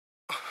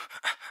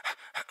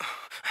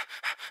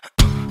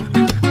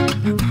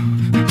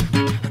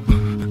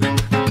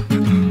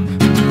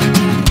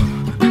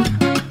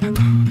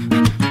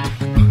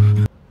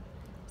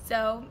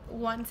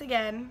once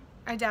again,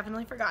 I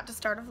definitely forgot to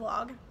start a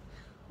vlog,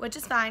 which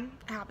is fine.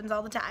 It happens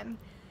all the time.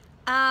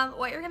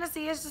 What you're gonna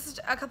see is just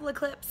a couple of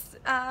clips,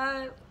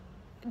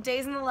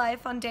 days in the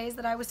life on days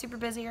that I was super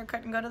busy or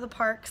couldn't go to the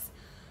parks,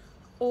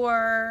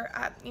 or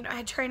you know, I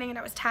had training and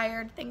I was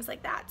tired, things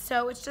like that.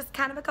 So it's just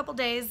kind of a couple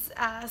days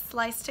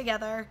sliced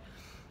together,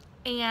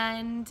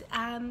 and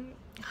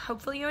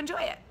hopefully you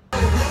enjoy it.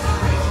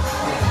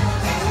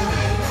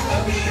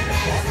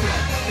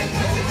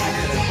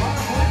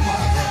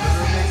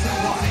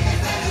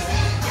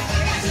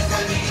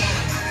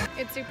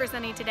 It's super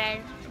sunny today,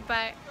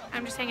 but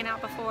I'm just hanging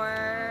out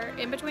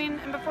in between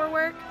and before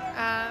work.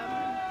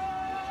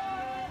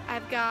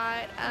 I've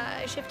got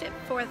a shift at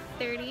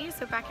 4:30,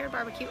 so backyard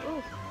barbecue.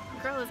 Ooh,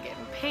 girl is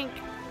getting pink.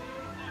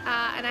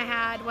 And I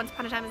had Once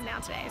Upon a Time Is Now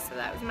today, so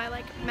that was my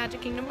like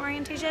Magic Kingdom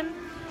orientation.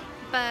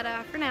 But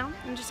for now,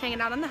 I'm just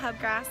hanging out on the hub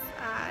grass.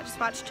 I just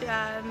watched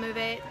Move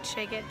It,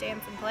 Shake It,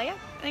 Dance and Play It,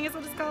 I think is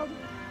what it's called.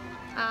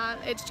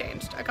 It's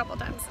changed a couple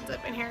times since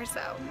I've been here,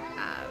 so,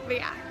 but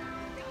yeah.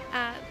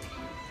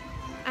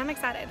 I'm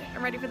excited.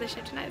 I'm ready for the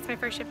shift tonight. It's my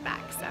first shift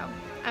back, so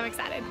I'm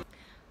excited.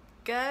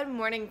 Good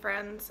morning,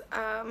 friends.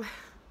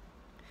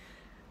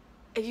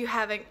 If you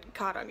haven't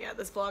caught on yet,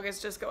 this vlog is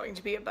just going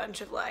to be a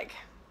bunch of like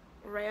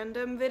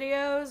random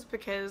videos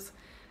because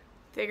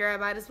I figure I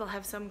might as well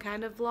have some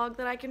kind of vlog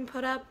that I can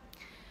put up.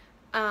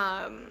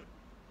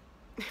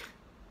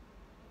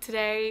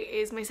 Today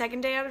is my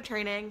second day out of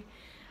training,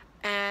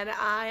 and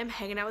I am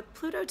hanging out with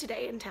Pluto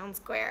today in Town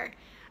Square,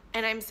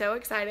 and I'm so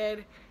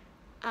excited.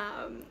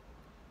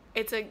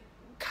 It's a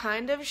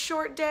kind of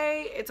short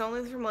day. It's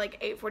only from like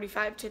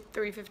 8:45 to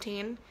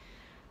 3:15,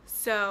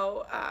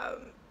 so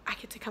I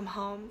get to come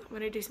home. I'm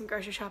gonna do some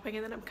grocery shopping,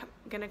 and then I'm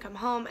gonna come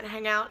home and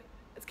hang out.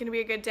 It's gonna be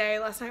a good day.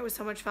 Last night was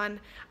so much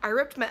fun. I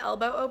ripped my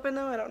elbow open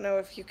though. I don't know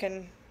if you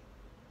can,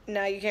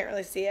 no, you can't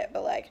really see it,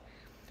 but like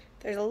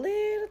there's a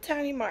little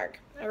tiny mark.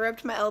 I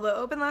ripped my elbow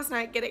open last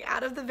night getting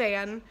out of the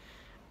van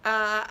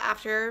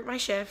after my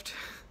shift,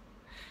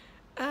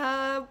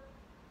 but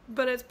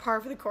it's par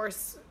for the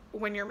course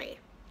when you're me,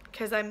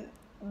 because I'm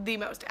the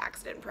most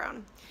accident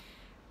prone.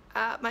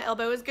 My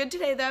elbow is good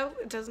today though.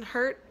 It doesn't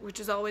hurt, which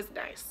is always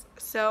nice.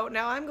 So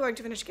now I'm going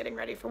to finish getting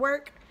ready for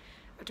work.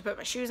 I have to put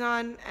my shoes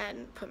on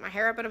and put my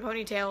hair up in a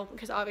ponytail,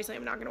 because obviously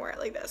I'm not going to wear it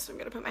like this. So I'm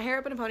going to put my hair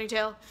up in a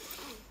ponytail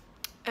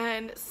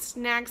and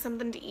snag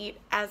something to eat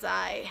as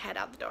I head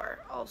out the door.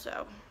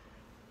 Also,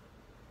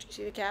 do you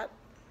see the cat?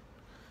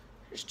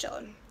 Just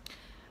chilling.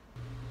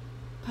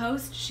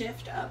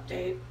 Post-shift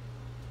update.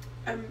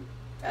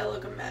 I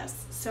look a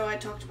mess. So I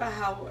talked about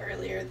how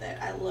earlier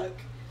that I was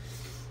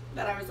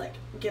like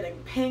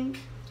getting pink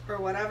or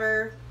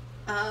whatever.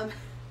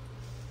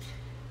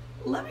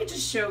 Let me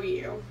just show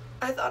you.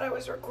 I thought I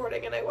was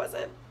recording and I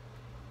wasn't.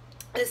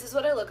 This is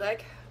what I look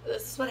like.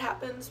 This is what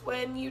happens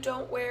when you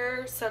don't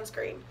wear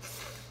sunscreen.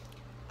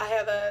 I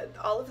have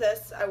all of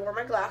this. I wore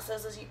my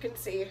glasses, as you can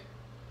see.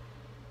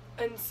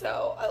 And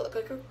so I look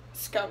like a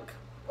skunk,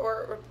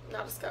 or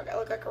not a skunk, I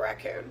look like a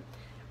raccoon.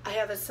 I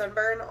have a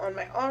sunburn on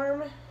my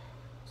arm,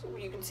 so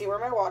you can see where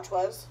my watch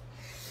was.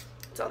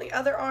 It's on the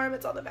other arm,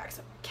 it's on the backs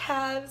of my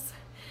calves,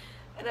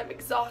 and I'm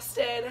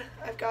exhausted.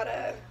 I've got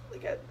an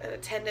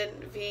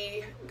attendant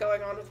V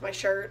going on with my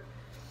shirt.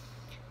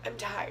 I'm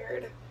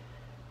tired.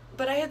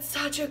 But I had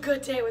such a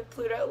good day with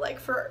Pluto, like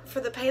for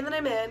the pain that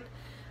I'm in,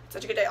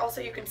 such a good day. Also,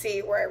 you can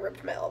see where I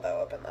ripped my elbow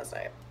open last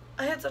night.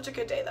 I had such a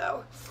good day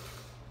though.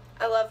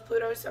 I love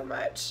Pluto so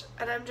much,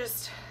 and I'm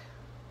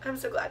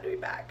so glad to be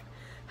back.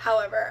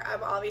 However,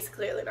 I'm obviously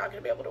clearly not going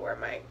to be able to wear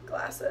my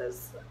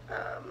glasses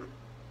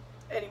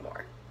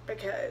anymore,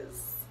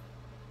 because,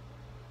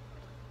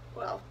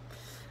 well,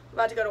 I'm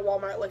about to go to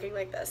Walmart looking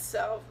like this,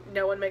 so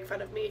no one make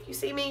fun of me if you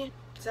see me.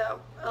 So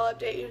I'll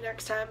update you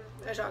next time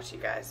I talk to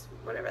you guys,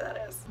 whatever that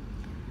is.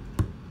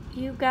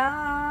 You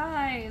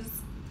guys,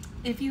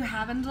 if you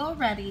haven't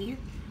already,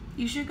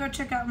 you should go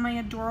check out my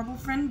adorable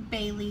friend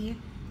Bailey.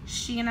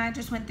 She and I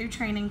just went through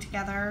training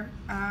together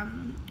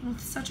with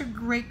such a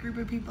great group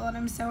of people, and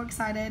I'm so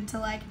excited to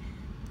like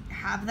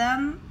have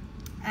them.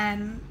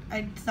 And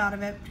I thought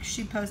of it because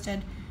she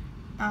posted,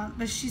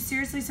 but she's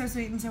seriously so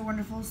sweet and so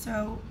wonderful.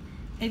 So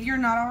if you're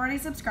not already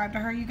subscribed to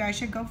her, you guys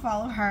should go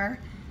follow her.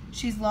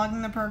 She's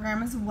vlogging the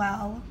program as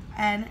well,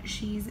 and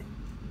she's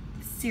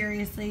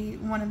seriously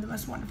one of the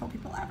most wonderful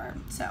people ever.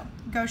 So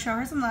go show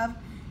her some love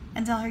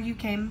and tell her you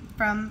came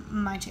from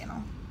my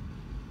channel.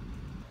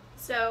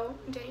 So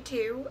day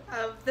 2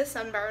 of the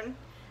sunburn,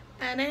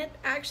 and it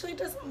actually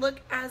doesn't look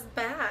as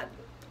bad.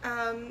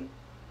 I'm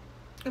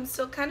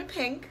still kind of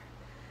pink,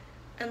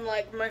 and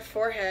like my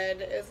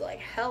forehead is like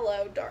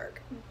hello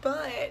dark,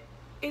 but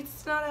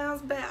it's not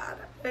as bad.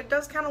 It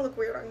does kind of look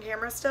weird on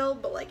camera still,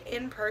 but like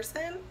in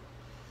person,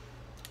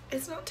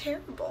 it's not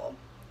terrible.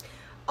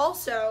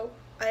 Also,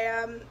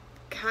 I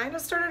kind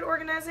of started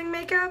organizing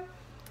makeup.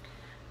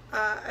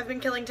 I've been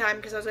killing time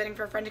because I was waiting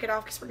for a friend to get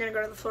off because we're gonna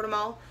go to the Florida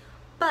Mall,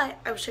 but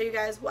I will show you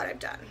guys what I've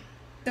done.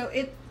 So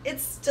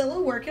it's still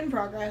a work in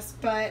progress,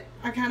 but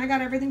I kind of got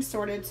everything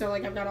sorted. So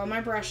like I've got all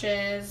my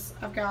brushes,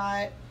 I've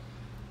got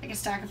like a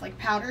stack of like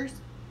powders,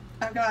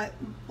 I've got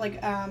like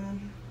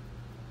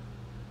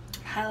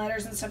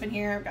highlighters and stuff in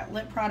here. I've got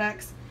lip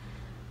products.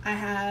 I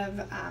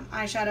have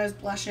eyeshadows,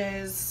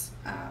 blushes,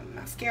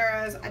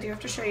 mascaras. I do have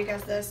to show you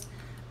guys this.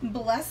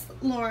 Bless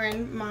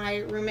Lauren, my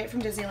roommate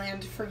from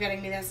Disneyland, for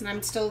getting me this, and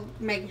I'm still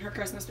making her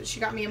Christmas, but she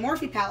got me a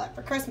Morphe palette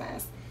for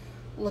Christmas.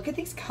 Look at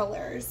these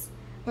colors.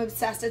 I'm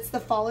obsessed. It's the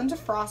Fall into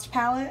Frost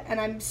palette,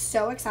 and I'm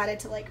so excited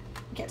to like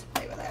get to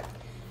play with it.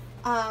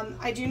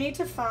 I do need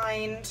to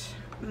find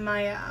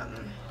my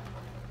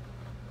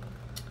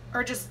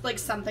or just like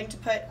something to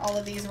put all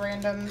of these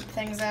random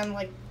things in,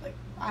 like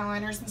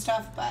eyeliners and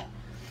stuff, but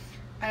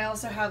I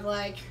also have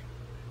like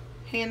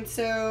hand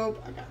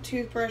soap, I've got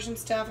toothbrush and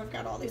stuff, I've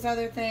got all these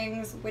other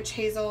things, witch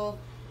hazel,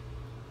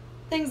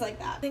 things like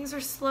that. Things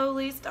are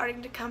slowly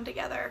starting to come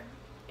together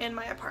in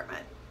my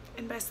apartment.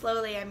 And by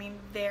slowly, I mean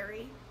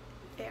very,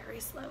 very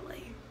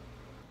slowly.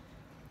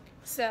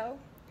 So,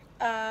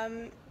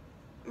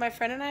 my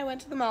friend and I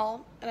went to the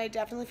mall, and I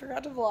definitely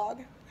forgot to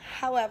vlog.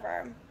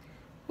 However,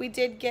 we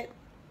did get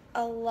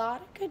a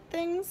lot of good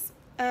things.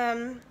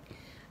 I'm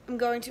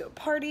going to a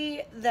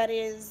party that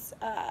is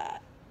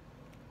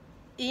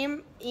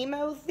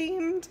emo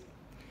themed,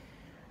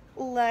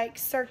 like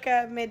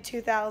circa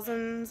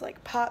mid-2000s,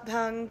 like pop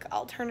punk,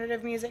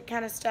 alternative music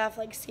kind of stuff,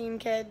 like Scene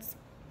Kids.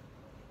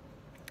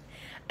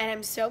 And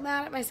I'm so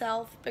mad at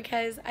myself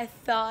because I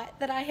thought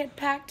that I had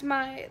packed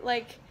my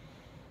like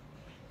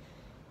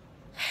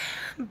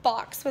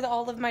box with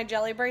all of my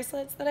jelly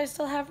bracelets that I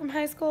still have from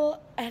high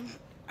school, and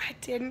I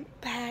didn't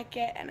pack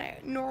it, and I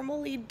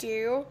normally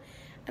do.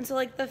 And so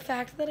like the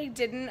fact that I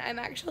didn't, I'm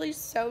actually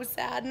so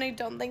sad, and I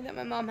don't think that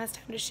my mom has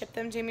time to ship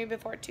them to me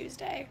before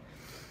Tuesday.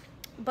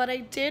 But I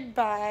did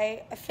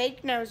buy a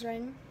fake nose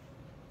ring.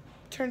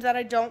 Turns out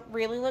I don't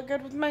really look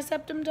good with my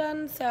septum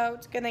done, so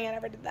it's a good thing I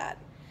never did that.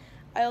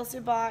 I also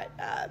bought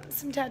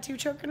some tattoo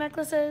choker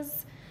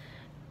necklaces,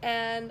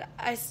 and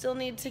I still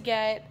need to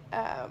get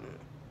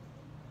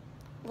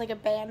like a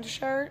band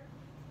shirt,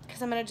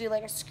 because I'm going to do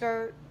like a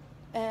skirt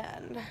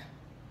and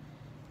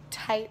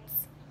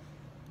tights,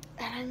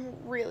 and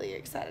I'm really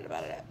excited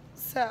about it.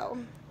 So,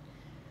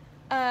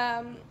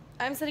 I'm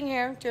sitting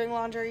here doing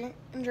laundry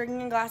and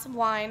drinking a glass of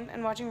wine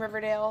and watching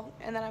Riverdale,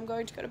 and then I'm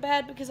going to go to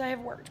bed because I have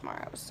work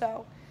tomorrow.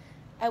 So,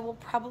 I will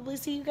probably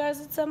see you guys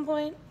at some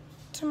point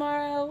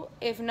tomorrow.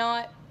 If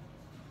not,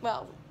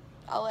 well,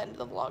 I'll end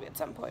the vlog at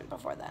some point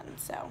before then.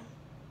 So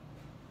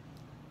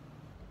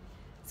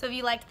if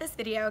you liked this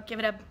video, give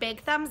it a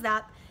big thumbs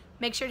up.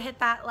 Make sure to hit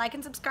that like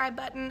and subscribe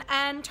button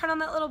and turn on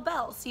that little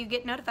bell so you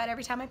get notified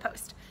every time I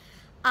post.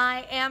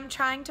 I am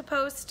trying to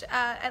post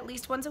at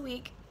least once a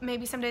week.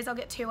 Maybe some days I'll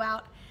get 2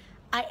 out.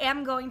 I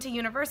am going to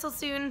Universal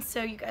soon,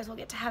 so you guys will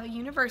get to have a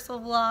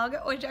Universal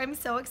vlog, which I'm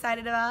so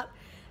excited about.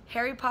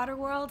 Harry Potter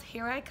World,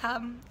 here I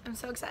come. I'm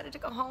so excited to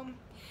go home.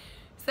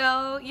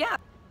 So yeah,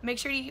 make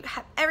sure you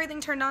have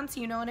everything turned on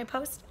so you know when I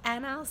post,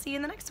 and I'll see you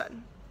in the next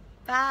one.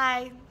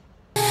 Bye.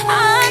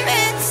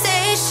 I'm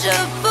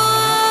insatiable.